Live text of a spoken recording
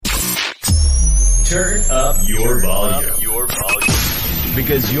Turn up your volume.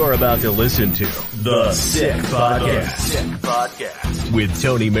 Because you're about to listen to The Sick Podcast. With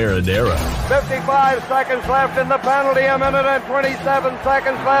Tony Marinaro. 55 seconds left in the penalty, a minute and 27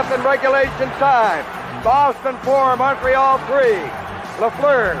 seconds left in regulation time. Boston 4, Montreal 3.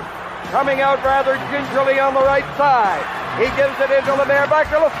 Lafleur coming out rather gingerly on the right side. He gives it into Lemaire, back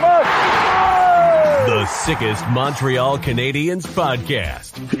to Lafleur. Oh! The sickest Montreal Canadiens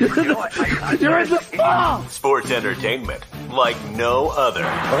podcast. You're in the ball! Sports entertainment like no other.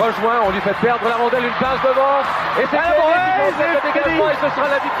 Rejoint, on lui fait perdre la rondelle, une passe devant. Et c'est le dégagement et ce sera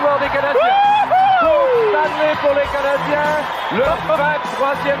la victoire des Canadiens. Stanley pour les Canadiens, le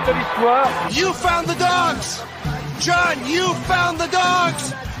 23e de l'histoire. You found the dogs! John, you found the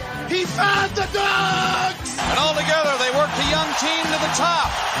dogs! He found the dogs! And all together, they worked a young team to the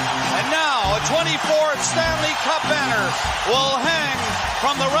top. And now, a 24th Stanley Cup banner will hang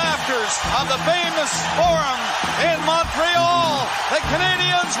from the rafters of the famous Forum in Montreal. The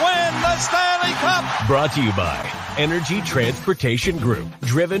Canadiens win the Stanley Cup. Brought to you by Energy Transportation Group.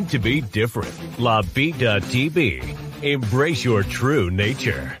 Driven to be different. LaBeat.tv. Embrace your true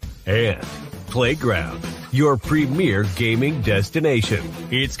nature. And Playground, your premier gaming destination.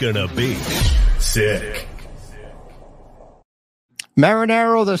 It's gonna be sick.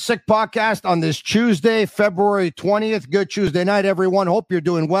 Marinaro, the Sick Podcast on this Tuesday, February 20th. Good Tuesday night, everyone. Hope you're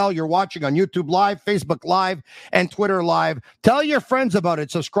doing well. You're watching on YouTube Live, Facebook Live, and Twitter Live. Tell your friends about it.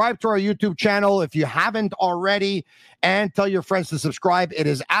 Subscribe to our YouTube channel if you haven't already, and tell your friends to subscribe. It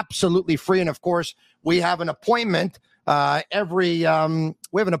is absolutely free. And of course, we have an appointment every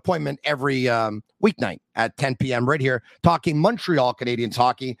weeknight at 10 p.m. right here, talking Montreal Canadiens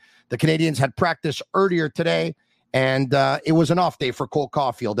hockey. The Canadiens had practice earlier today, and it was an off day for Cole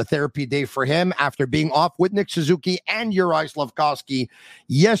Caulfield, a therapy day for him after being off with Nick Suzuki and Juraj Slafkovsky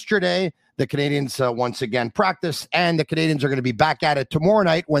yesterday. The Canadiens once again practice, and the Canadiens are going to be back at it tomorrow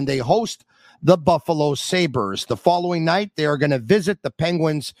night when they host the Buffalo Sabres. The following night, they are going to visit the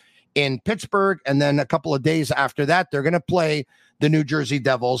Penguins in Pittsburgh, and then a couple of days after that, they're going to play the New Jersey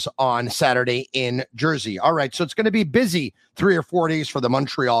Devils on Saturday in Jersey. All right, so it's going to be busy 3 or 4 days for the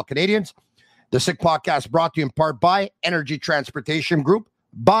Montreal Canadiens. The Sick Podcast brought to you in part by Energy Transportation Group,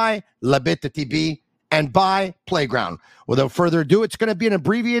 by LaBeat TV, and by Playground. Without further ado, it's going to be an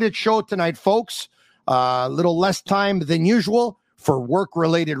abbreviated show tonight, folks. A little less time than usual for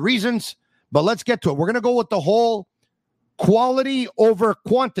work-related reasons, but let's get to it. We're going to go with the whole quality over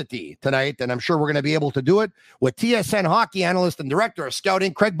quantity tonight, and I'm sure we're going to be able to do it with TSN hockey analyst and director of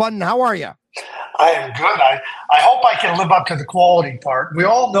scouting, Craig Button. How are you? I am good. I hope I can live up to the quality part. We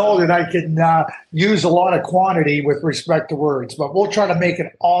all know that I can use a lot of quantity with respect to words, but we'll try to make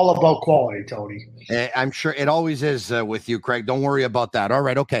it all about quality, Tony. I'm sure it always is with you, Craig. Don't worry about that. All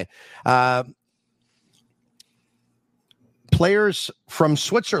right, okay. Players from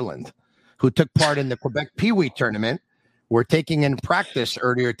Switzerland who took part in the Quebec Pee Wee tournament were taking in practice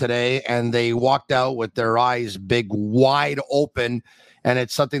earlier today, and they walked out with their eyes big, wide open, and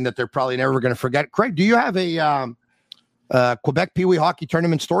it's something that they're probably never going to forget. Craig, do you have a Quebec Pee Wee hockey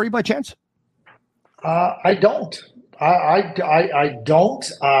tournament story by chance? I don't. I don't.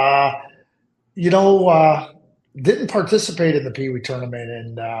 Didn't participate in the Pee Wee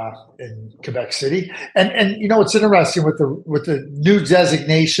tournament in Quebec City, and it's interesting with the new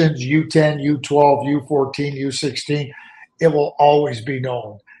designations U10, U12, U14, U16. It will always be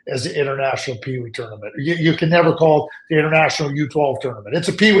known as the International Pee Wee Tournament. You can never call it the International U12 Tournament. It's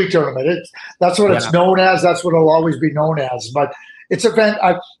a Pee Wee Tournament. That's what it's known as. That's what it'll always be known as. But it's an event.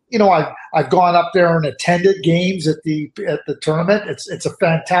 I've gone up there and attended games at the tournament. It's a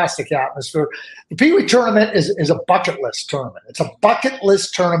fantastic atmosphere. The Pee Wee tournament is a bucket list tournament. It's a bucket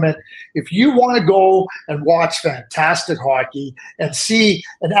list tournament. If you want to go and watch fantastic hockey and see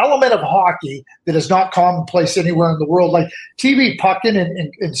an element of hockey that is not commonplace anywhere in the world, like TV Pucken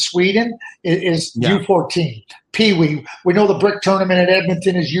in Sweden is U14. Pee Wee. We know the Brick tournament in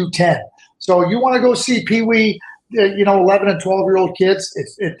Edmonton is U10. So you want to go see Pee Wee, 11 and 12-year-old kids,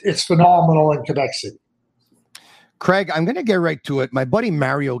 it's phenomenal in Quebec City. Craig, I'm going to get right to it. My buddy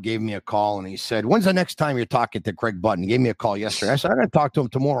Mario gave me a call, and he said, when's the next time you're talking to Craig Button? He gave me a call yesterday. I said, I'm going to talk to him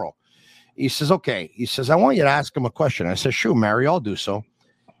tomorrow. He says, okay. He says, I want you to ask him a question. I said, sure, Mario, I'll do so.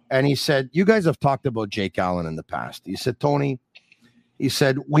 And he said, you guys have talked about Jake Allen in the past. He said, Tony, he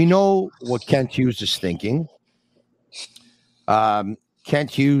said, we know what Kent Hughes is thinking.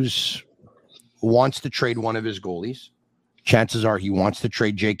 Kent Hughes wants to trade one of his goalies. Chances are he wants to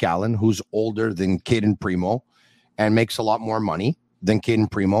trade Jake Allen, who's older than Caden Primo and makes a lot more money. than Caden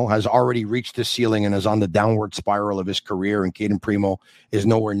Primo, has already reached his ceiling and is on the downward spiral of his career, and Caden Primo is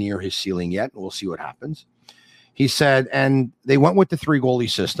nowhere near his ceiling yet. We'll see what happens. He said, and they went with the 3-goalie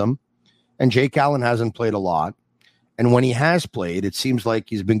system, and Jake Allen hasn't played a lot. And when he has played, it seems like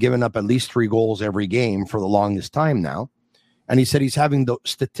he's been giving up at least 3 goals every game for the longest time now. And he said he's having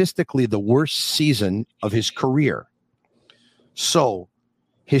statistically the worst season of his career. So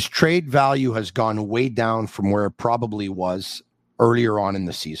his trade value has gone way down from where it probably was earlier on in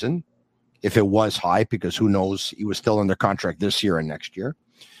the season, if it was high, because who knows, he was still under contract this year and next year.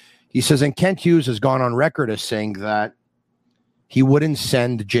 He says, and Kent Hughes has gone on record as saying that he wouldn't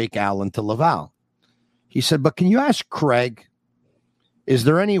send Jake Allen to Laval. He said, but can you ask Craig, is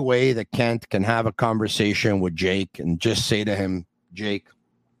there any way that Kent can have a conversation with Jake and just say to him, Jake,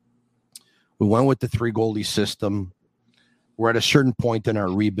 we went with the 3-goalie system. We're at a certain point in our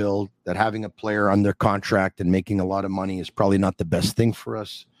rebuild that having a player under contract and making a lot of money is probably not the best thing for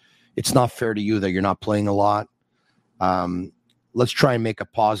us. It's not fair to you that you're not playing a lot. Let's try and make a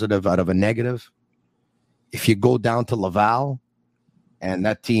positive out of a negative. If you go down to Laval and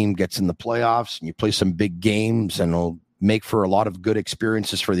that team gets in the playoffs and you play some big games and it'll make for a lot of good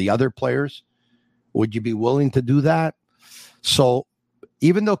experiences for the other players, would you be willing to do that? So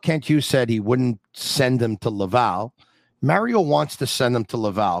even though Kent Hughes said he wouldn't send them to Laval, Mario wants to send them to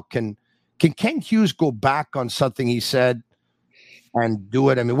Laval. Can Kent Hughes go back on something he said and do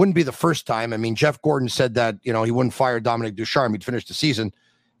it? I mean, it wouldn't be the first time. I mean, Jeff Gordon said that, he wouldn't fire Dominic Ducharme. He'd finish the season.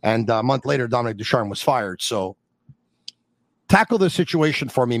 And a month later, Dominic Ducharme was fired. So tackle the situation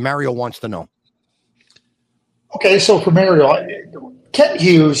for me. Mario wants to know. Okay, so for Mario, Kent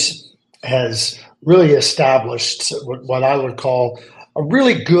Hughes has really established what I would call a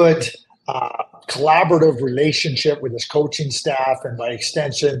really good collaborative relationship with his coaching staff, and by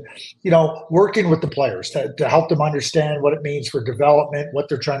extension, working with the players to help them understand what it means for development, what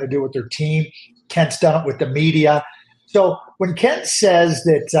they're trying to do with their team. Kent's done it with the media. So when Kent says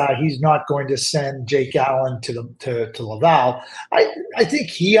that he's not going to send Jake Allen to Laval, I think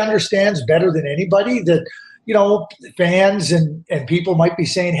he understands better than anybody that fans and people might be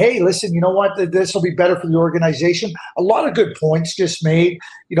saying, hey, listen, you know what, this will be better for the organization. A lot of good points just made.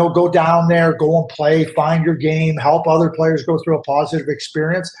 Go down there, go and play, find your game, help other players go through a positive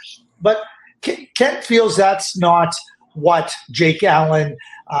experience. But Kent feels that's not what Jake Allen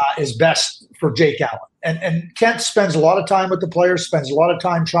is best for Jake Allen. And Kent spends a lot of time with the players, spends a lot of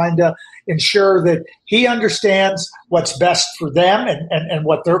time trying to ensure that he understands what's best for them and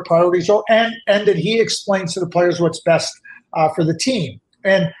what their priorities are, and that he explains to the players what's best for the team.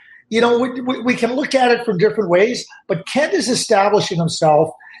 And, we can look at it from different ways, but Kent is establishing himself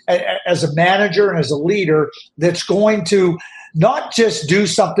as a manager and as a leader that's going to not just do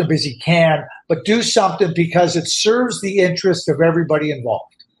something because he can, but do something because it serves the interest of everybody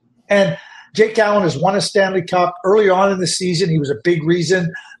involved. And Jake Allen has won a Stanley Cup. Early on in the season, he was a big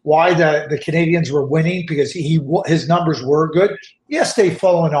reason why the Canadians were winning, because his numbers were good. Yes, they've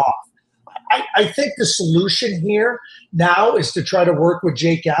fallen off. I think the solution here now is to try to work with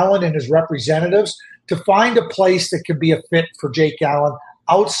Jake Allen and his representatives to find a place that can be a fit for Jake Allen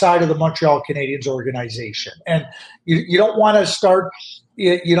outside of the Montreal Canadiens organization. And you don't want to start,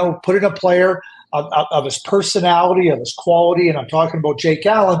 putting a player of his personality, of his quality, and I'm talking about Jake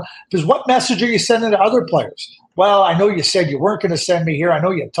Allen, because what message are you sending to other players? Well, I know you said you weren't going to send me here. I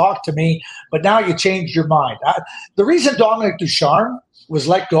know you talked to me, but now you changed your mind. The reason Dominic Ducharme was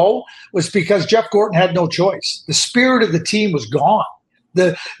let go was because Jeff Gordon had no choice. The spirit of the team was gone.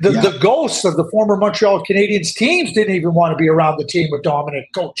 The ghosts of the former Montreal Canadiens teams didn't even want to be around the team with Dominic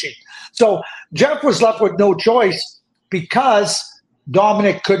coaching. So Jeff was left with no choice because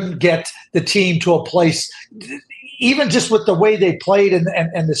Dominic couldn't get the team to a place, even just with the way they played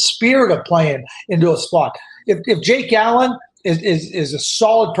and the spirit of playing, into a spot. If Jake Allen is a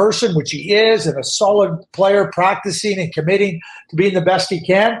solid person, which he is, and a solid player practicing and committing to being the best he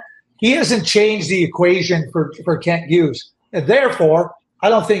can, he hasn't changed the equation for Kent Hughes. And therefore, I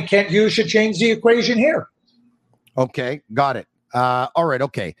don't think Kent Hughes should change the equation here. Okay, got it. All right,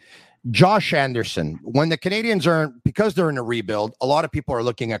 okay. Josh Anderson, when the Canadians because they're in a rebuild, a lot of people are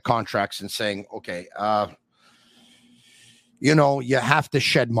looking at contracts and saying, okay, you have to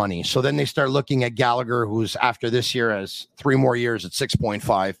shed money. So then they start looking at Gallagher, who's after this year has 3 more years at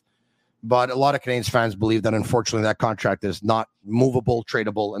 6.5. But a lot of Canadiens fans believe that, unfortunately, that contract is not movable,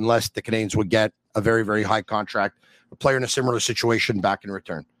 tradable, unless the Canadiens would get a very, very high contract, a player in a similar situation back in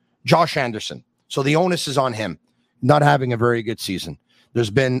return. Josh Anderson. So the onus is on him, not having a very good season. There's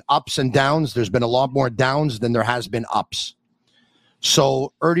been ups and downs. There's been a lot more downs than there has been ups.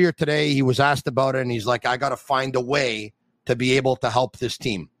 So earlier today, he was asked about it, and he's like, I got to find a way to be able to help this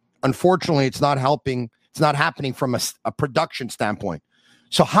team. Unfortunately, it's not helping. It's not happening from a production standpoint.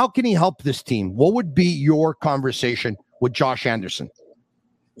 So how can he help this team? What would be your conversation with Josh Anderson?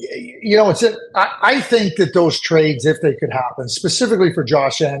 I think that those trades, if they could happen, specifically for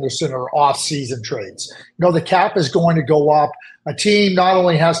Josh Anderson, are off-season trades. The cap is going to go up. A team not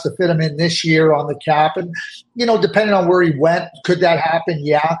only has to fit him in this year on the cap, and, depending on where he went, could that happen?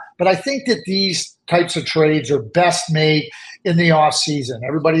 Yeah. But I think that these types of trades are best made in the off-season.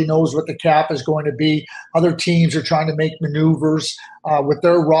 Everybody knows what the cap is going to be. Other teams are trying to make maneuvers with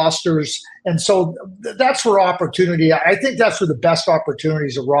their rosters. And so that's where opportunity, I think that's where the best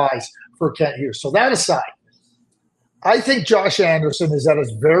opportunities arise for Kent Hughes. So that aside, I think Josh Anderson is at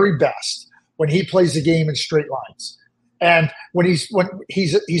his very best when he plays the game in straight lines. And when he's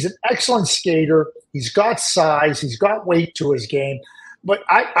an excellent skater, he's got size, he's got weight to his game. But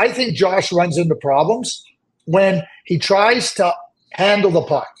I think Josh runs into problems when he tries to handle the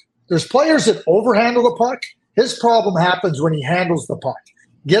puck. There's players that overhandle the puck. His problem happens when he handles the puck.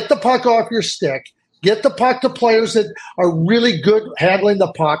 Get the puck off your stick. Get the puck to players that are really good handling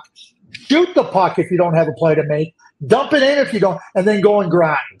the puck. Shoot the puck if you don't have a play to make. Dump it in if you don't, and then go and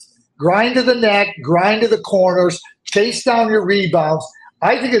grind. Grind to the net, grind to the corners, chase down your rebounds.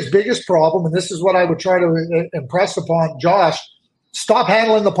 I think his biggest problem, and this is what I would try to impress upon Josh, stop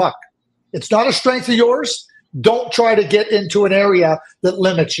handling the puck. It's not a strength of yours. Don't try to get into an area that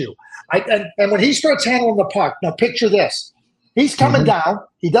limits you. And when he starts handling the puck, now picture this. He's coming down.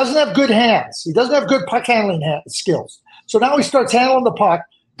 He doesn't have good hands. He doesn't have good puck handling skills. So now he starts handling the puck.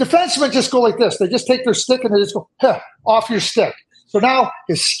 Defensemen just go like this. They just take their stick and they just go, off your stick. So now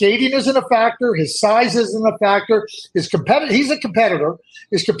his skating isn't a factor. His size isn't a factor. He's a competitor.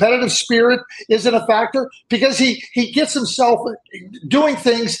 His competitive spirit isn't a factor because he gets himself doing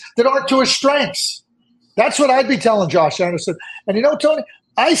things that aren't to his strengths. That's what I'd be telling Josh Anderson. And Tony,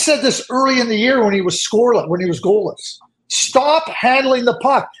 I said this early in the year when he was scoreless, when he was goalless. Stop handling the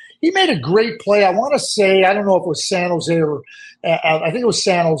puck. He made a great play. I want to say, I don't know if it was San Jose or I think it was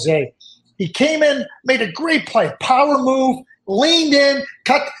San Jose. He came in, made a great play, power move, leaned in,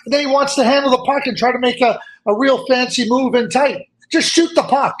 cut. And then he wants to handle the puck and try to make a real fancy move in tight. Just shoot the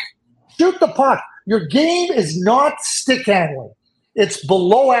puck. Shoot the puck. Your game is not stick handling. It's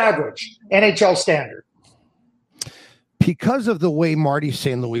below average NHL standard. Because of the way Marty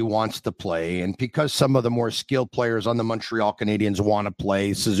St. Louis wants to play, and because some of the more skilled players on the Montreal Canadiens want to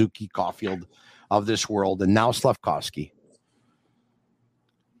play, Suzuki, Caulfield of this world, and now Slafkovsky.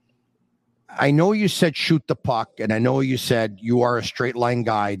 I know you said shoot the puck, and I know you said you are a straight line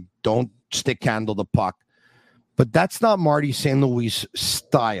guy, don't stick handle the puck, but that's not Marty St. Louis'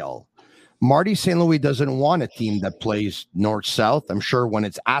 style. Marty St. Louis doesn't want a team that plays north-south. I'm sure when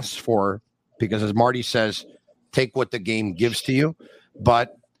it's asked for, because as Marty says, take what the game gives to you,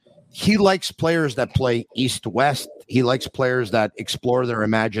 but he likes players that play east-west. He likes players that explore their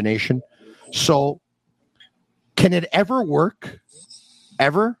imagination. So can it ever work?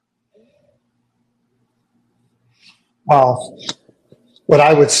 Ever? Well, what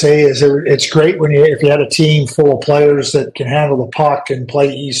I would say is it's great if you had a team full of players that can handle the puck and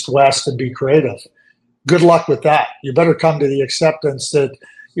play east-west and be creative. Good luck with that. You better come to the acceptance that,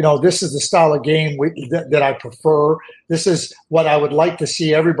 this is the style of game that I prefer. This is what I would like to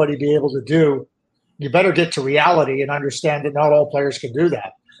see everybody be able to do. You better get to reality and understand that not all players can do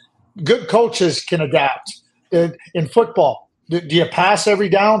that. Good coaches can adapt. In football, do you pass every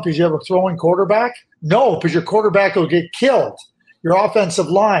down because you have a throwing quarterback? No, because your quarterback will get killed. Your offensive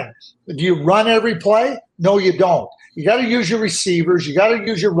line. Do you run every play? No, you don't. You got to use your receivers. You got to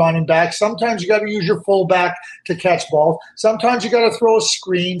use your running back. Sometimes you got to use your fullback to catch balls. Sometimes you got to throw a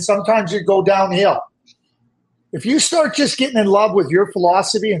screen. Sometimes you go downhill. If you start just getting in love with your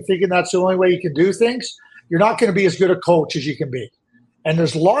philosophy and thinking that's the only way you can do things, you're not going to be as good a coach as you can be. And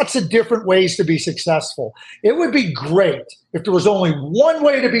there's lots of different ways to be successful. It would be great if there was only one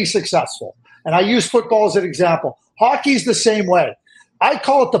way to be successful. And I use football as an example. Hockey's the same way. I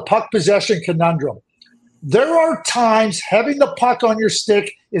call it the puck possession conundrum. There are times having the puck on your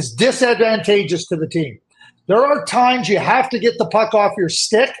stick is disadvantageous to the team. There are times you have to get the puck off your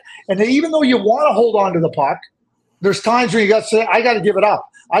stick, and even though you want to hold on to the puck, there's times where you got to say, I got to give it up.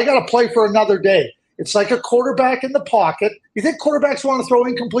 I got to play for another day. It's like a quarterback in the pocket. You think quarterbacks want to throw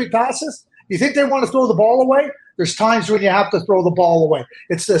incomplete passes? You think they want to throw the ball away? There's times when you have to throw the ball away.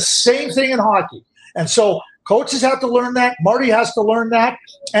 It's the same thing in hockey. And so coaches have to learn that. Marty has to learn that.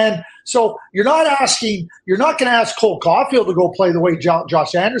 And so you're not going to ask Cole Caulfield to go play the way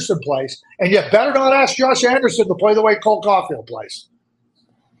Josh Anderson plays. And you better not ask Josh Anderson to play the way Cole Caulfield plays.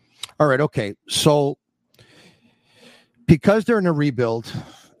 All right. Okay. So Because they're in a rebuild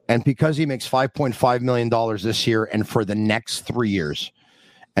and because he makes $5.5 million this year and for the next 3 years,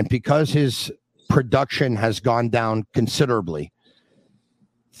 and because his production has gone down considerably,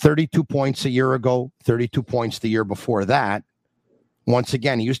 32 points a year ago, 32 points the year before that. Once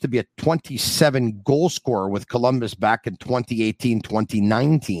again, he used to be a 27 goal scorer with Columbus back in 2018,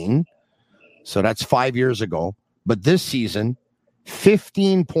 2019. So that's 5 years ago. But this season,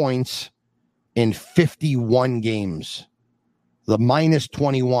 15 points in 51 games. The minus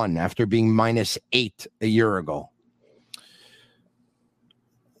 21 after being minus 8 a year ago.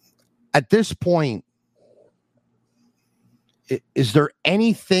 At this point, is there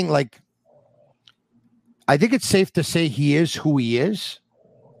anything like, I think it's safe to say he is who he is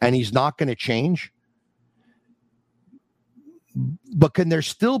and he's not going to change. But can there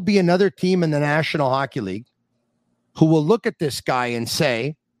still be another team in the National Hockey League who will look at this guy and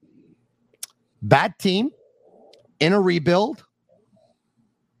say, bad team in a rebuild,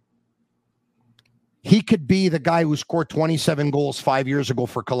 he could be the guy who scored 27 goals 5 years ago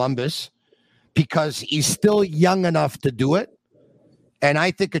for Columbus because he's still young enough to do it. And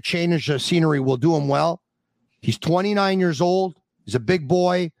I think a change of scenery will do him well. He's 29 years old. He's a big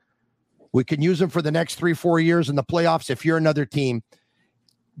boy. We can use him for the next 3-4 years in the playoffs if you're another team.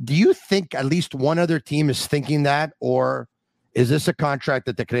 Do you think at least one other team is thinking that? Or is this a contract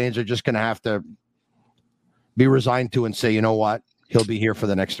that the Canadiens are just going to have to be resigned to and say, you know what, he'll be here for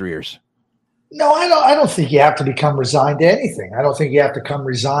the next 3 years? No, I don't think you have to become resigned to anything. I don't think you have to come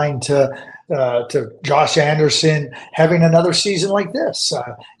resigned to Josh Anderson having another season like this.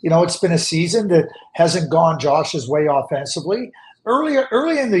 It's been a season that hasn't gone Josh's way offensively.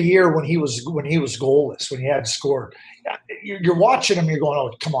 Early in the year when he was goalless, when he hadn't scored, you're watching him. You're going,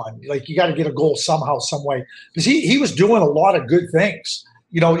 oh, come on! Like, you got to get a goal somehow, some way, because he was doing a lot of good things.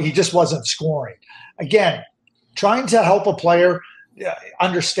 He just wasn't scoring. Again, trying to help a player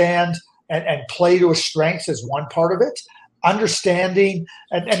understand and play to his strengths is one part of it. Understanding,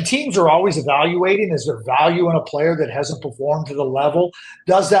 and teams are always evaluating, is there value in a player that hasn't performed to the level?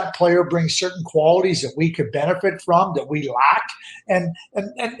 Does that player bring certain qualities that we could benefit from, that we lack? And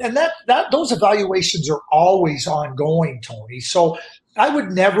that those evaluations are always ongoing, Tony. So I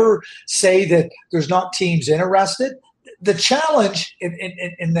would never say that there's not teams interested. The challenge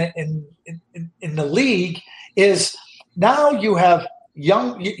in the league is now you have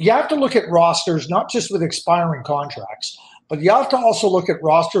you have to look at rosters, not just with expiring contracts, but you have to also look at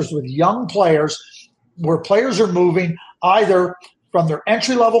rosters with young players, where players are moving either from their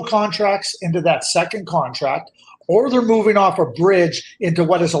entry-level contracts into that second contract, or they're moving off a bridge into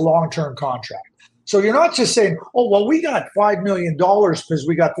what is a long-term contract. So you're not just saying, oh, well, we got $5 million because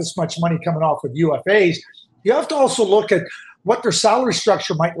we got this much money coming off with UFAs. You have to also look at what their salary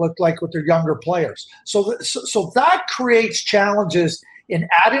structure might look like with their younger players. So that creates challenges in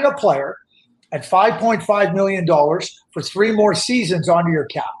adding a player at $5.5 million for 3 more seasons onto your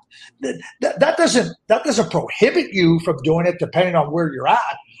cap. That doesn't prohibit you from doing it depending on where you're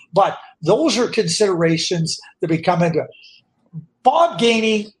at, but those are considerations that become into. Bob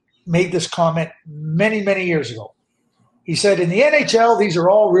Gainey made this comment many, many years ago. He said, in the NHL, these are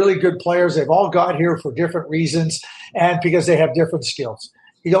all really good players. They've all got here for different reasons and because they have different skills.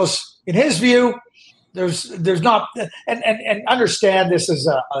 He goes, in his view, there's not, and understand this is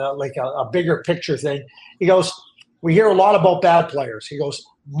a bigger picture thing. He goes, we hear a lot about bad players. He goes,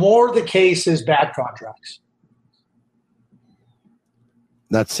 more the case is bad contracts.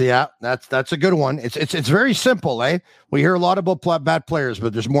 That's a good one. It's very simple, eh? We hear a lot about bad players,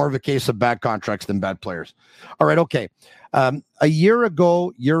 but there's more of a case of bad contracts than bad players. All right, okay. A year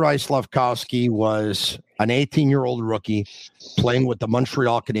ago, Juraj Slafkovsky was an 18-year-old rookie playing with the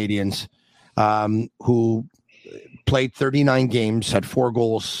Montreal Canadiens, who played 39 games, had 4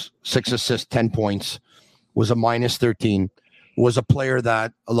 goals, 6 assists, 10 points, was a minus 13, was a player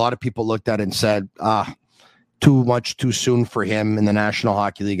that a lot of people looked at and said, too much too soon for him in the National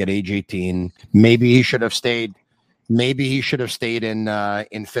Hockey League at age 18. Maybe he should have stayed. Maybe he should have stayed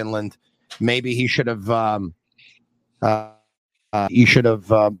in Finland. Maybe he should have. Pardon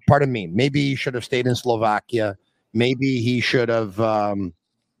me. Maybe he should have stayed in Slovakia. Maybe he should have.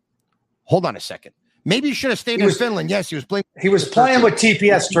 Hold on a second. Maybe he should have stayed in Finland. Yes, he was playing. He was playing with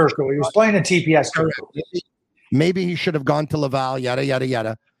TPS Turku. He was playing in TPS Turku. Maybe he should have gone to Laval. Yada yada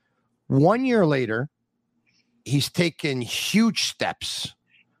yada. 1 year later, he's taken huge steps,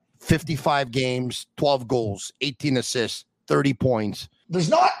 55 games, 12 goals, 18 assists, 30 points. There's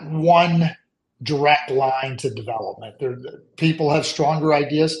not one direct line to development. People have stronger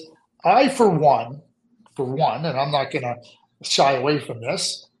ideas. I, for one, and I'm not going to shy away from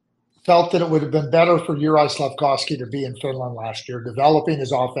this, felt that it would have been better for Juraj Slafkovsky to be in Finland last year, developing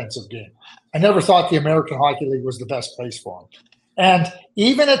his offensive game. I never thought the American Hockey League was the best place for him. And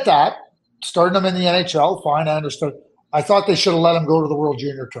even at that, starting him in the NHL, fine, I understood. I thought they should have let him go to the World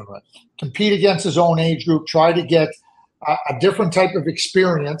Junior Tournament, compete against his own age group, try to get a different type of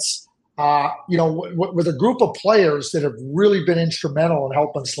experience, with a group of players that have really been instrumental in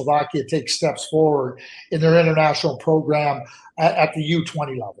helping Slovakia take steps forward in their international program at the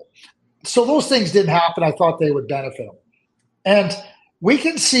U20 level. So those things didn't happen. I thought they would benefit him. And we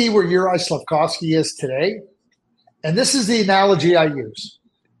can see where Juraj Slafkovsky is today. And this is the analogy I use.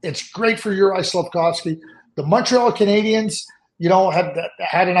 It's great for Juraj Slafkovsky. The Montreal Canadiens,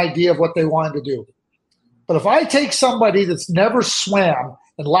 had an idea of what they wanted to do. But if I take somebody that's never swam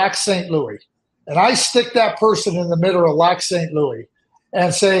in Lac St. Louis and I stick that person in the middle of Lac St. Louis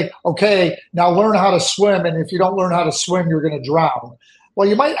and say, okay, now learn how to swim. And if you don't learn how to swim, you're going to drown. Well,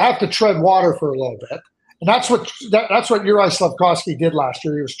 you might have to tread water for a little bit. And that's what Juraj Slafkovsky did last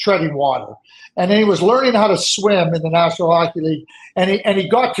year. He was treading water. And then he was learning how to swim in the National Hockey League, and he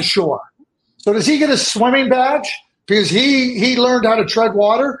got to shore. So does he get a swimming badge because he learned how to tread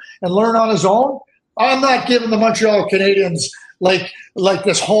water and learn on his own? I'm not giving the Montreal Canadiens like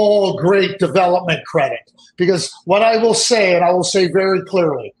this whole great development credit, because what I will say, and I will say very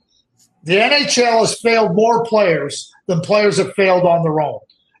clearly, the NHL has failed more players than players have failed on their own.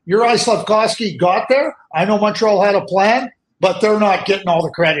 Juraj Slafkovsky got there. I know Montreal had a plan, but they're not getting all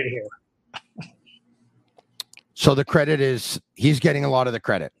the credit here. So the credit is he's getting a lot of the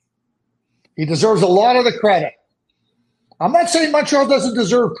credit. He deserves a lot of the credit. I'm not saying Montreal doesn't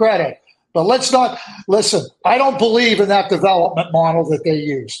deserve credit, but let's not listen. I don't believe in that development model that they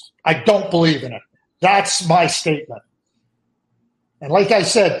used. I don't believe in it. That's my statement. And like I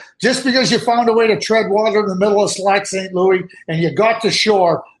said, just because you found a way to tread water in the middle of Lac St. Louis and you got to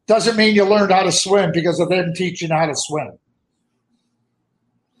shore doesn't mean you learned how to swim because of them teaching how to swim.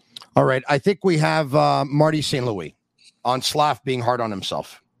 All right. I think we have Marty St. Louis on Slav being hard on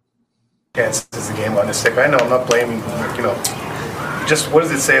himself. Chances the game on his stick. I know I'm not blaming, just what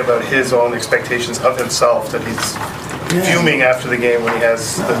does it say about his own expectations of himself that he's fuming after the game when he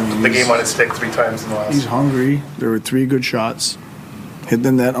has the game on his stick 3 times in the last? He's hungry. There were 3 good shots. Hit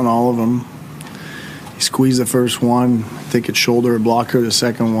the net on all of them. He squeezed the first one. I think it's shoulder blocker, the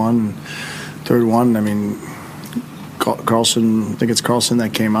second one. Third one, Carlson, I think it's Carlson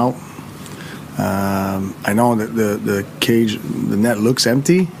that came out. I know that the cage, the net looks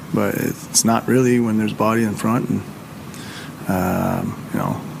empty, but it's not really when there's body in front. And,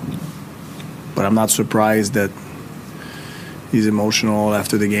 but I'm not surprised that he's emotional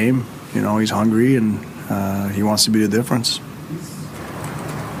after the game. He's hungry and he wants to be the difference.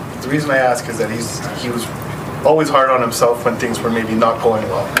 The reason I ask is that he was always hard on himself when things were maybe not going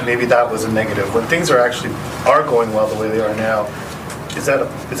well, and maybe that was a negative. When things are going well the way they are now, is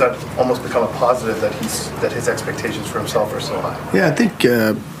that almost become a positive that his expectations for himself are so high? Yeah, I think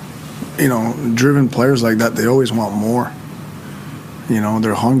driven players like that, they always want more.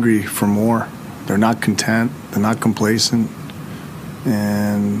 They're hungry for more. They're not content. They're not complacent,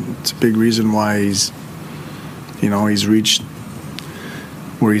 and it's a big reason why he's reached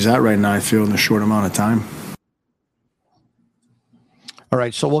where he's at right now, I feel, in a short amount of time. All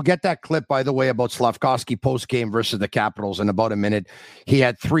right, so we'll get that clip, by the way, about Slafkovsky post-game versus the Capitals in about a minute. He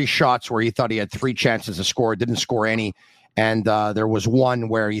had 3 shots where he thought he had 3 chances to score, didn't score any. And there was one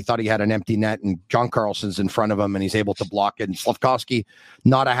where he thought he had an empty net and John Carlson's in front of him and he's able to block it. And Slafkovsky,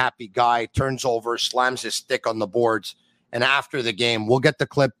 not a happy guy, turns over, slams his stick on the boards. And after the game, we'll get the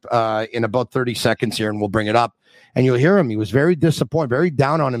clip in about 30 seconds here and we'll bring it up. And you'll hear him. He was very disappointed, very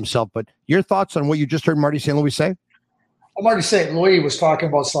down on himself. But your thoughts on what you just heard Marty St. Louis say? Well, Marty St. Louis was talking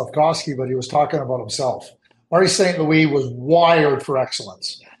about Slafkovsky, but he was talking about himself. Marty St. Louis was wired for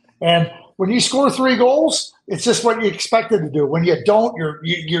excellence. And when you score 3 goals, it's just what you expected to do. When you don't,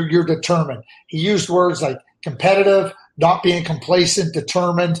 you're determined. He used words like competitive, not being complacent,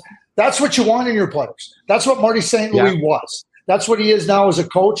 determined. That's what you want in your players. That's what Marty St. Louis was. That's what he is now as a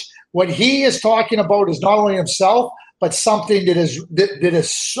coach. What he is talking about is not only himself, but something that is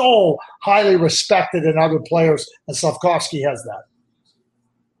so highly respected in other players, and Slafkovsky has that.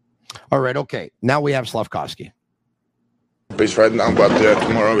 All right, okay. Now we have Slafkovsky. It's right now, but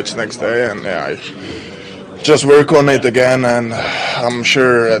tomorrow it's next day, and I just work on it again, and I'm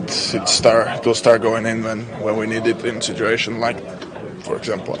sure that it will start going in when we need it in situation like, for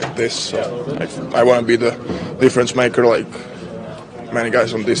example, like this. So I want to be the difference maker like many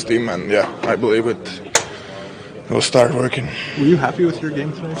guys on this team, and I believe it will start working. Were you happy with your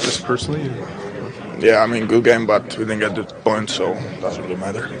game tonight, just personally? Yeah, good game, but we didn't get the point, so it doesn't really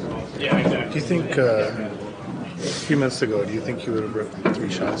matter. Yeah, exactly. Do you think a few minutes ago, do you think you would have ripped 3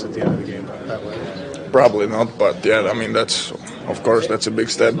 shots at the end of the game that way? Probably not, but yeah, I mean that's a big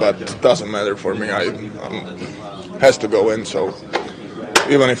step, but it doesn't matter for me. Has to go in. So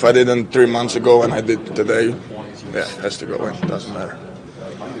even if I didn't 3 months ago and I did today, yeah, it has to go in. It doesn't matter.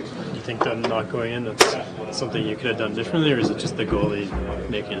 You think that not going in, that's something you could have done differently, or is it just the goalie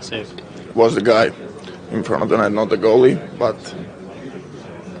making a save? It was the guy in front of the net, not the goalie, but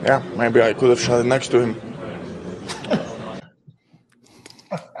yeah, maybe I could have shot it next to him.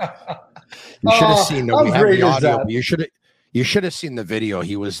 You should have seen that. We have the audio. But you should have seen the video.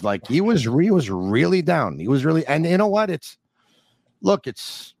 He was really down. He was really, and you know what? It's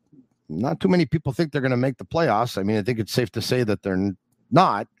not too many people think they're going to make the playoffs. I mean, I think it's safe to say that they're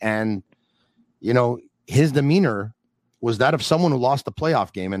not. And you know, his demeanor was that of someone who lost the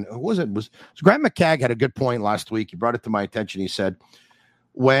playoff game. And who was it? It was Grant McCagg had a good point last week. He brought it to my attention. He said,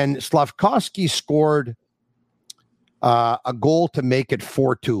 when Slavkovsky scored a goal to make it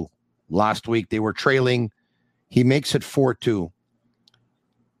 4-2 last week, they were trailing. He makes it 4-2.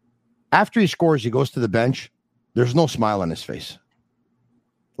 After he scores, he goes to the bench. There's no smile on his face.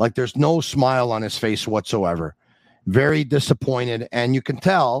 Like, there's no smile on his face whatsoever. Very disappointed. And you can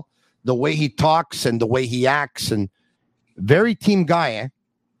tell the way he talks and the way he acts, and very team guy, eh?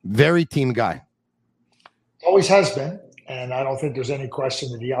 Very team guy. Always has been. And I don't think there's any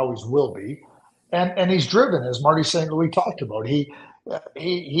question that he always will be. And he's driven, as Marty St. Louis talked about.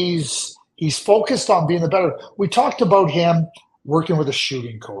 He's focused on being the better. We talked about him working with a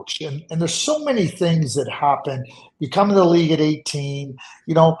shooting coach. And there's so many things that happen. You come in the league at 18,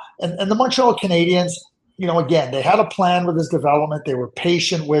 you know, and the Montreal Canadiens, you know, again, they had a plan with his development. They were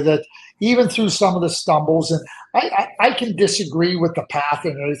patient with it, even through some of the stumbles. And I can disagree with the path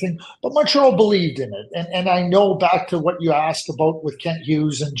and everything, but Montreal believed in it. And I know, back to what you asked about with Kent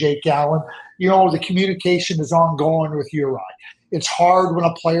Hughes and Jake Allen, you know, the communication is ongoing with Uri. It's hard when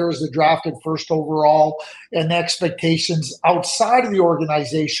a player is drafted first overall and the expectations outside of the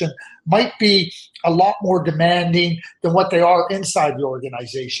organization might be a lot more demanding than what they are inside the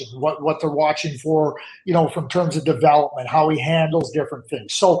organization, what they're watching for, you know, from terms of development, how he handles different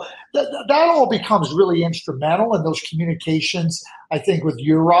things. So that all becomes really instrumental in those communications, I think, with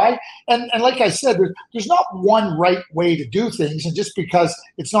Uri. And like I said, there's not one right way to do things. And just because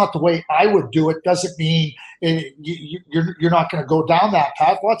it's not the way I would do it doesn't mean you're not going to go down that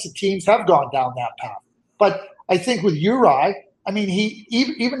path. Lots of teams have gone down that path. But I think with Uri, I mean, he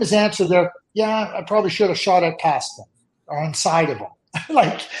even his answer there, yeah, I probably should have shot it past him or on side of him.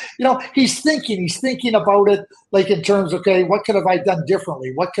 Like, you know, he's thinking about it, like, in terms, okay, what could have I done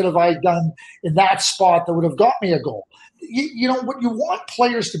differently? What could have I done in that spot that would have got me a goal? You know, what you want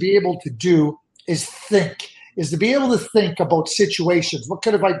players to be able to do is to be able to think about situations. What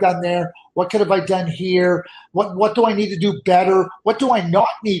could have I done there? What could have I done here? What do I need to do better? What do I not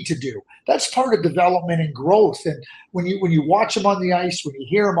need to do? That's part of development and growth. And when you watch him on the ice, when you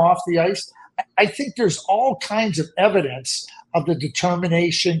hear him off the ice, I think there's all kinds of evidence of the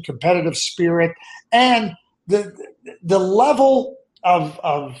determination, competitive spirit, and the level of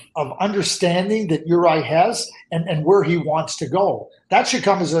understanding that Uri has and where he wants to go. That should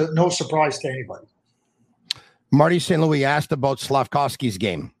come as no surprise to anybody. Marty St. Louis asked about Slavkovsky's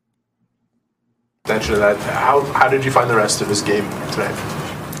game. Mention that. How did you find the rest of his game tonight?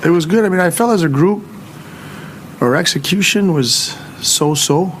 It was good. I mean, I felt as a group, our execution was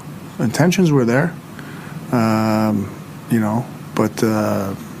so-so. Intentions were there, you know, but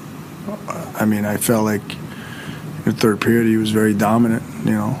I mean, I felt like in the third period he was very dominant,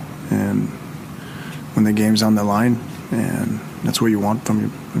 you know, and when the game's on the line, and that's what you want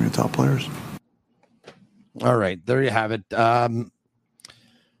from your top players. All right, there you have it.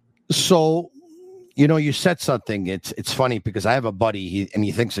 So, you know, you said something. It's funny because I have a buddy, and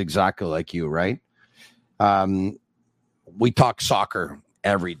he thinks exactly like you, right? We talk soccer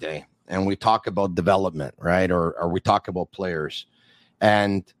every day, and we talk about development, right? Or we talk about players.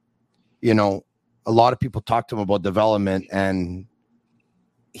 And, you know, a lot of people talk to him about development, and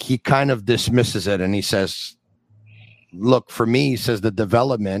he kind of dismisses it. And he says, look, for me, he says the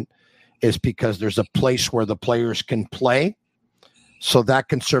development is because there's a place where the players can play. So that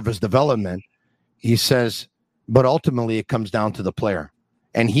can serve as development. He says, but ultimately it comes down to the player.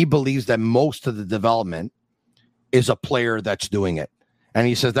 And he believes that most of the development is a player that's doing it. And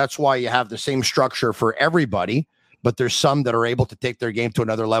he says that's why you have the same structure for everybody, but there's some that are able to take their game to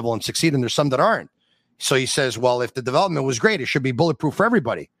another level and succeed, and there's some that aren't. So he says, well, if the development was great, it should be bulletproof for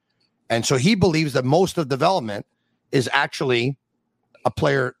everybody. And so he believes that most of development is actually the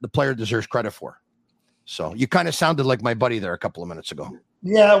player deserves credit for. So you kind of sounded like my buddy there a couple of minutes ago.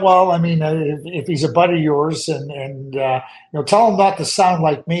 Yeah, well, I mean, if he's a buddy of yours, and tell him not to sound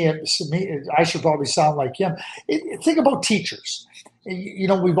like me. I should probably sound like him. Think about teachers.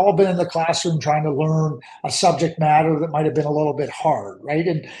 We've all been in the classroom trying to learn a subject matter that might have been a little bit hard, right?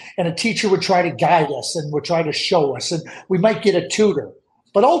 And a teacher would try to guide us and would try to show us, and we might get a tutor.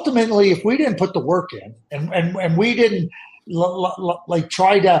 But ultimately, if we didn't put the work in, and we didn't like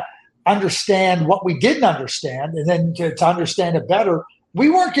try to understand what we didn't understand, and then to understand it better, we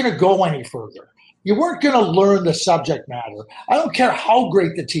weren't going to go any further. You weren't going to learn the subject matter. I don't care how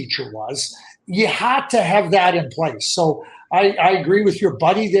great the teacher was. You had to have that in place. So I agree with your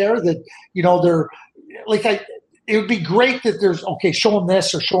buddy there that, they're like, it would be great that there's, okay, show them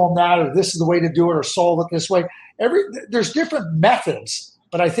this or show them that, or this is the way to do it or solve it this way. There's different methods,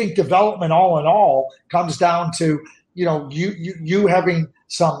 but I think development all in all comes down to, you having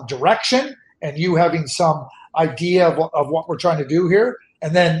some direction and you having some idea of what we're trying to do here,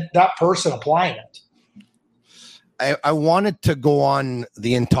 and then that person applying it. I wanted to go on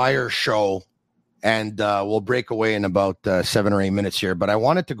the entire show, and we'll break away in about 7 or 8 minutes here, but I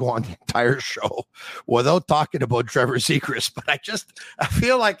wanted to go on the entire show without talking about Trevor Zegras, but I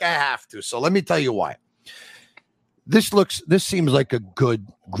feel like I have to. So let me tell you why. This seems like a good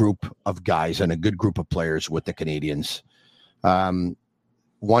group of guys and a good group of players with the Canadians.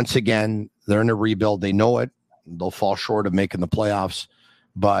 Once again, they're in a rebuild. They know it. They'll fall short of making the playoffs,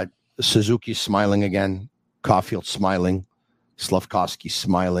 but Suzuki's smiling again. Caulfield's smiling. Slafkovsky's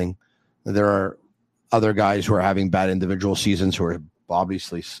smiling. There are other guys who are having bad individual seasons who are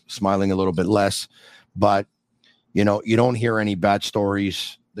obviously smiling a little bit less, but you don't hear any bad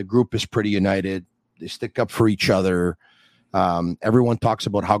stories. The group is pretty united. They stick up for each other. Everyone talks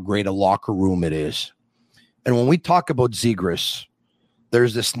about how great a locker room it is. And when we talk about Zegras,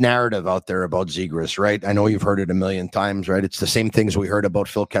 there's this narrative out there about Zegras, right? I know you've heard it a million times, right? It's the same things we heard about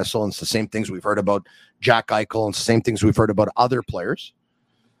Phil Kessel, and it's the same things we've heard about Jack Eichel, and it's the same things we've heard about other players.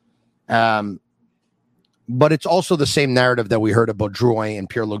 But it's also the same narrative that we heard about Drouin and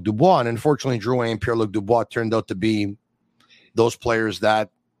Pierre-Luc Dubois. And unfortunately, Drouin and Pierre-Luc Dubois turned out to be those players that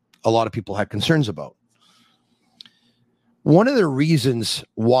a lot of people had concerns about. One of the reasons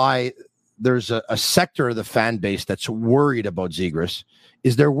why there's a sector of the fan base that's worried about Zegras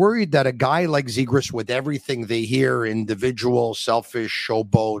is they're worried that a guy like Zegras, with everything they hear, individual, selfish,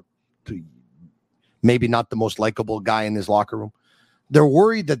 showboat, maybe not the most likable guy in his locker room, they're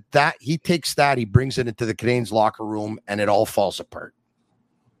worried that he takes that, he brings it into the Canadiens locker room, and it all falls apart.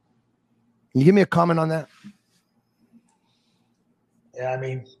 Can you give me a comment on that? Yeah, I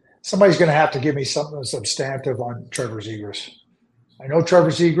mean, somebody's going to have to give me something substantive on Trevor Zegras. I know Trevor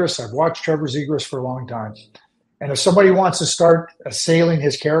Zegras. I've watched Trevor Zegras for a long time. And if somebody wants to start assailing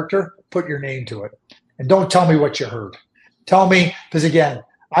his character, put your name to it. And don't tell me what you heard. Tell me, because again,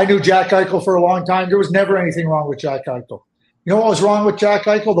 I knew Jack Eichel for a long time. There was never anything wrong with Jack Eichel. You know what was wrong with Jack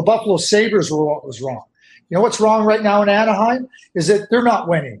Eichel? The Buffalo Sabres were what was wrong. You know what's wrong right now in Anaheim is that they're not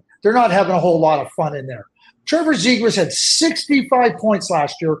winning. They're not having a whole lot of fun in there. Trevor Zegras had 65 points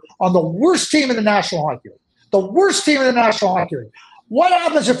last year on the worst team in the National Hockey League. The worst team in the National Hockey League. What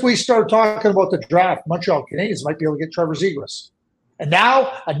happens if we start talking about the draft? Montreal Canadiens might be able to get Trevor Zegras. And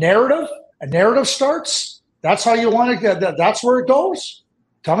now a narrative starts. That's how you want to get. That's where it goes.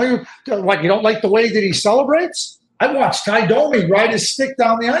 Tell me what, you don't like the way that he celebrates? I watched Ty Domi ride his stick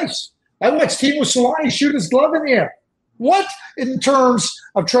down the ice. I watched Timo Solani shoot his glove in the air. What, in terms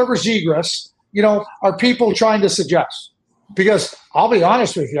of Trevor Zegras, are people trying to suggest? Because I'll be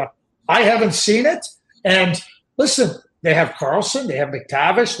honest with you, I haven't seen it. And listen, they have Carlson, they have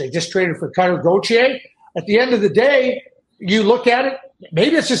McTavish, they just traded for Cutter Gauthier. At the end of the day, you look at it,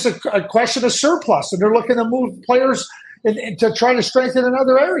 maybe it's just a question of surplus, and they're looking to move players to try to strengthen in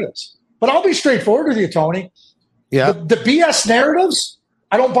other areas. But I'll be straightforward with you, Tony. Yeah. The BS narratives,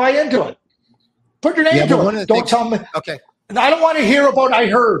 I don't buy into it. Put your name to it. Don't tell me. Okay. I don't want to hear about I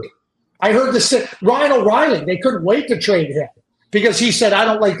heard Ryan O'Reilly, they couldn't wait to trade him because he said, I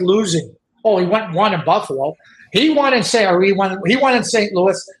don't like losing. Oh, he went and won in Buffalo. He won in St.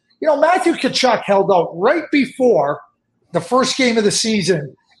 Louis. Matthew Tkachuk held out right before the first game of the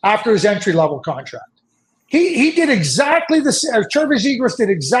season after his entry-level contract. He did exactly the same. Trevor Zegras did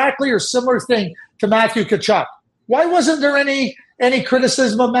exactly or similar thing to Matthew Tkachuk. Why wasn't there any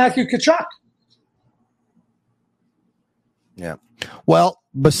criticism of Matthew Tkachuk? Yeah. Well,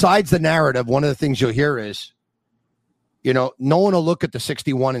 besides the narrative, one of the things you'll hear is, no one will look at the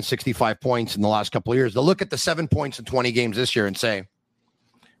 61 and 65 points in the last couple of years. They'll look at the 7 points in 20 games this year and say,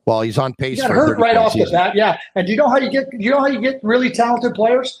 well, he's on pace. He got hurt right off the bat. Yeah. And do you know how you get really talented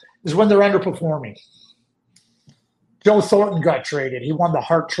players is when they're underperforming. Joe Thornton got traded. He won the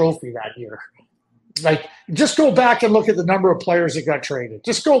Hart Trophy that year. Like, just go back and look at the number of players that got traded.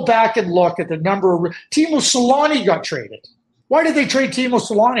 Just go back and look at the number of Timo Solani got traded. Why did they trade Timo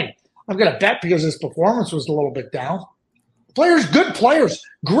Solani? I'm going to bet because his performance was a little bit down. Players, good players,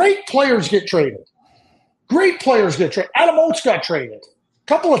 great players get traded. Great players get traded. Adam Oates got traded a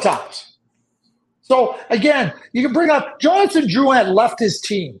couple of times. So, again, you can bring up Jonathan Drouin left his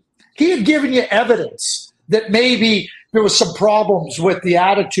team. He had given you evidence that maybe there was some problems with the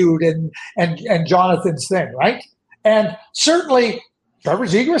attitude and Jonathan's thing, right? And certainly Trevor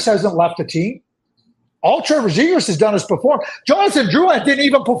Zegras hasn't left the team. All Trevor Zegras has done is perform. Jonathan Drouin didn't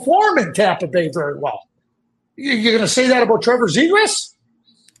even perform in Tampa Bay very well. You're going to say that about Trevor Zegras?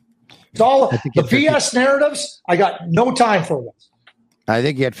 It's all the BS narratives. I got no time for them. I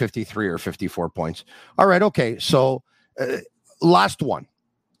think he had 53 or 54 points. All right, okay. So last one.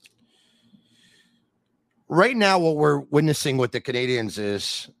 Right now, what we're witnessing with the Canadians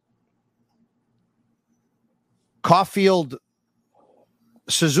is Caulfield,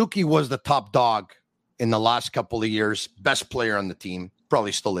 Suzuki was the top dog in the last couple of years, best player on the team,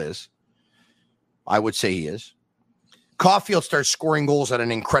 probably still is. I would say he is. Caulfield starts scoring goals at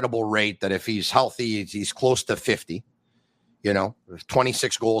an incredible rate that if he's healthy, he's close to 50,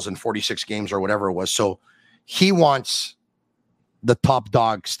 26 goals in 46 games or whatever it was. So he wants the top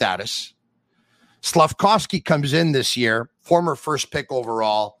dog status. Slavkovsky comes in this year, former first pick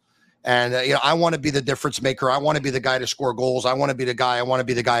overall. And, I want to be the difference maker. I want to be the guy to score goals. I want to be the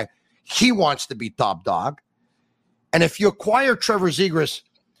guy. He wants to be top dog. And if you acquire Trevor Zegras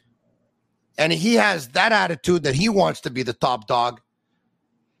and he has that attitude that he wants to be the top dog,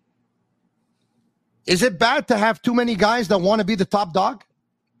 is it bad to have too many guys that want to be the top dog?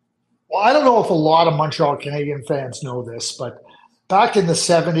 Well, I don't know if a lot of Montreal Canadian fans know this, but back in the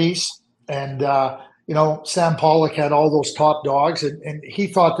 70s, and, Sam Pollock had all those top dogs, and he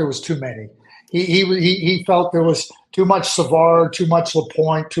thought there was too many. He felt there was too much Savard, too much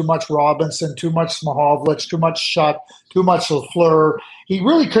Lapointe, too much Robinson, too much Smahovlich, too much Schutt, too much Lafleur. He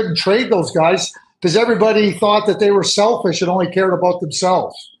really couldn't trade those guys because everybody thought that they were selfish and only cared about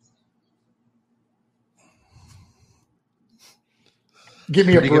themselves. Give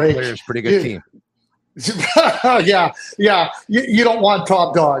me a break. Good players, pretty good team. Yeah. You don't want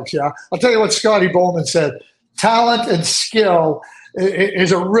top dogs, yeah. I'll tell you what Scotty Bowman said. Talent and skill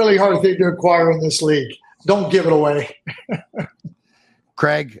is a really hard thing to acquire in this league. Don't give it away.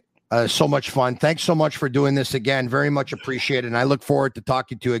 Craig, so much fun. Thanks so much for doing this again. Very much appreciated. And I look forward to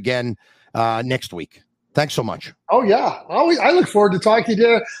talking to you again next week. Thanks so much. Oh, yeah. I look forward to talking to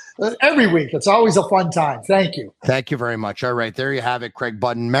you every week. It's always a fun time. Thank you. Thank you very much. All right. There you have it, Craig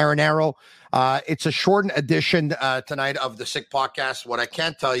Button. Marinaro. It's a shortened edition tonight of the Sick Podcast. What I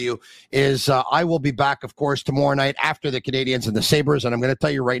can tell you is I will be back, of course, tomorrow night after the Canadians and the Sabres. And I'm going to tell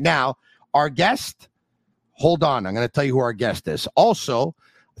you right now, our guest, hold on. I'm going to tell you who our guest is. Also,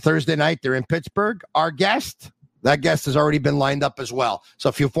 Thursday night, they're in Pittsburgh. Our guest, that guest has already been lined up as well. So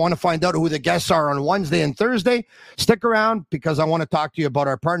if you want to find out who the guests are on Wednesday and Thursday, stick around because I want to talk to you about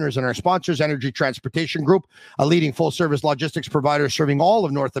our partners and our sponsors, Energy Transportation Group, a leading full-service logistics provider serving all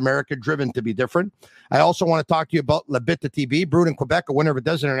of North America, driven to be different. I also want to talk to you about La Bitte TB, brewed in Quebec, a winner of a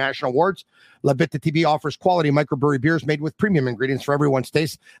dozen international awards. La Bitte TB offers quality microbrewery beers made with premium ingredients for everyone's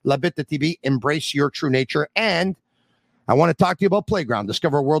taste. La Bitte TB, embrace your true nature. And I want to talk to you about Playground.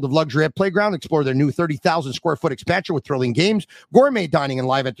 Discover a world of luxury at Playground. Explore their new 30,000 square foot expansion with thrilling games, gourmet dining, and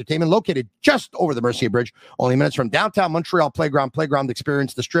live entertainment. Located just over the Mercier Bridge, only minutes from downtown Montreal. Playground.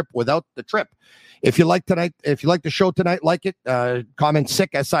 Experience the strip without the trip. If you like the show tonight, like it, comment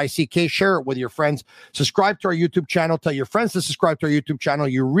sick, SICK, share it with your friends. Subscribe to our YouTube channel. Tell your friends to subscribe to our YouTube channel.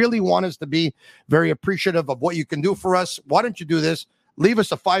 You really want us to be very appreciative of what you can do for us. Why don't you do this? Leave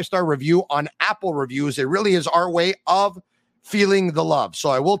us a 5-star review on Apple Reviews. It really is our way of feeling the love. So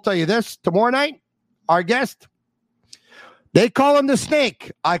I will tell you this, tomorrow night, our guest, they call him the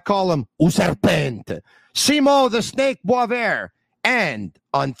Snake. I call him U Serpente. Simo the Snake Boisvert. And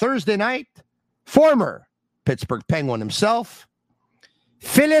on Thursday night, former Pittsburgh Penguin himself,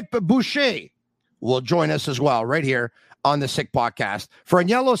 Philippe Boucher, will join us as well right here on the Sick Podcast. For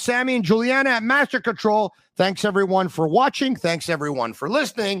Agnello, Sammy, and Juliana at Master Control, thanks everyone for watching. Thanks everyone for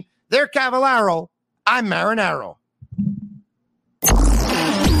listening. They're Cavallaro. I'm Marinaro.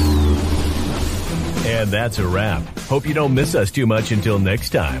 And that's a wrap. Hope you don't miss us too much until next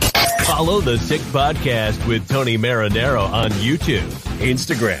time. Follow the Sick Podcast with Tony Marinaro on YouTube,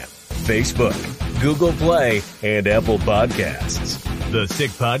 Instagram, Facebook, Google Play, and Apple Podcasts. The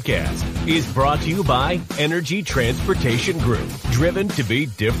Sick Podcast is brought to you by Energy Transportation Group, driven to be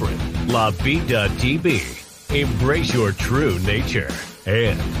different. La Vida TB. Embrace your true nature.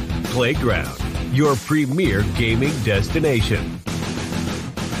 And Playground, your premier gaming destination.